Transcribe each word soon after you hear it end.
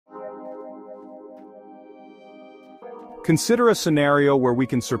Consider a scenario where we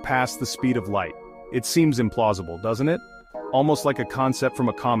can surpass the speed of light. It seems implausible, doesn't it? Almost like a concept from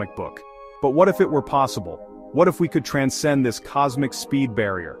a comic book. But what if it were possible? What if we could transcend this cosmic speed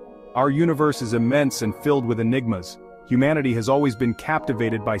barrier? Our universe is immense and filled with enigmas. Humanity has always been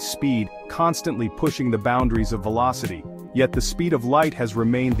captivated by speed, constantly pushing the boundaries of velocity. Yet the speed of light has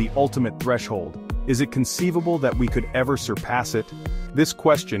remained the ultimate threshold. Is it conceivable that we could ever surpass it? This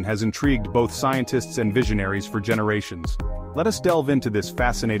question has intrigued both scientists and visionaries for generations. Let us delve into this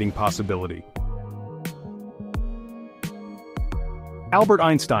fascinating possibility. Albert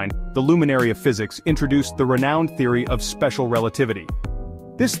Einstein, the luminary of physics, introduced the renowned theory of special relativity.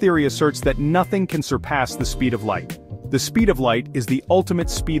 This theory asserts that nothing can surpass the speed of light. The speed of light is the ultimate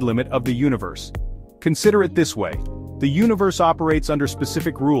speed limit of the universe. Consider it this way. The universe operates under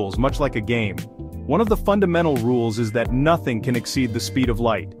specific rules, much like a game. One of the fundamental rules is that nothing can exceed the speed of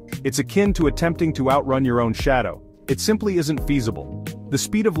light. It's akin to attempting to outrun your own shadow. It simply isn't feasible. The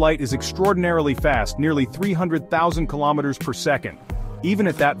speed of light is extraordinarily fast, nearly 300,000 kilometers per second. Even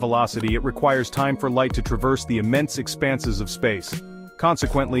at that velocity, it requires time for light to traverse the immense expanses of space.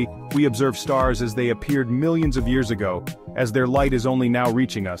 Consequently, we observe stars as they appeared millions of years ago, as their light is only now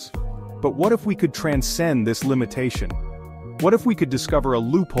reaching us. But what if we could transcend this limitation? What if we could discover a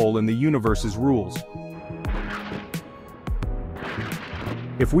loophole in the universe's rules?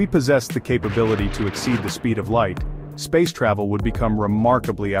 If we possessed the capability to exceed the speed of light, space travel would become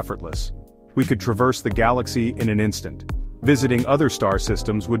remarkably effortless. We could traverse the galaxy in an instant. Visiting other star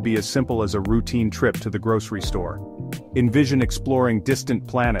systems would be as simple as a routine trip to the grocery store. Envision exploring distant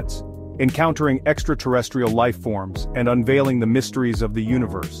planets, encountering extraterrestrial life forms, and unveiling the mysteries of the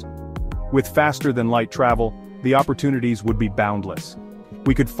universe. With faster-than-light travel, the opportunities would be boundless.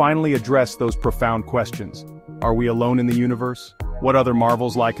 We could finally address those profound questions. Are we alone in the universe? What other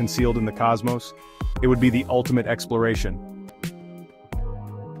marvels lie concealed in the cosmos? It would be the ultimate exploration.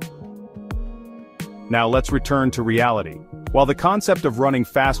 Now let's return to reality. While the concept of running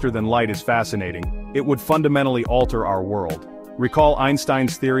faster than light is fascinating, it would fundamentally alter our world. Recall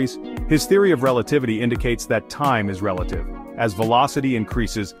Einstein's theories? His theory of relativity indicates that time is relative. As velocity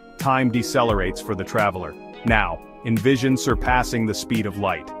increases, time decelerates for the traveler. Now, envision surpassing the speed of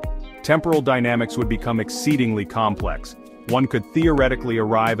light. Temporal dynamics would become exceedingly complex. One could theoretically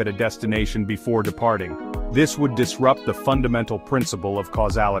arrive at a destination before departing. This would disrupt the fundamental principle of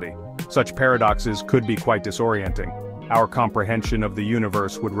causality. Such paradoxes could be quite disorienting. Our comprehension of the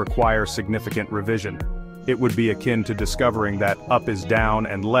universe would require significant revision. It would be akin to discovering that up is down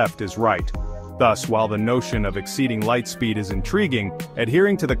and left is right. Thus, while the notion of exceeding light speed is intriguing,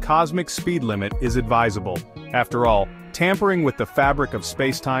 adhering to the cosmic speed limit is advisable. After all, tampering with the fabric of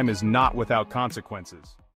spacetime is not without consequences.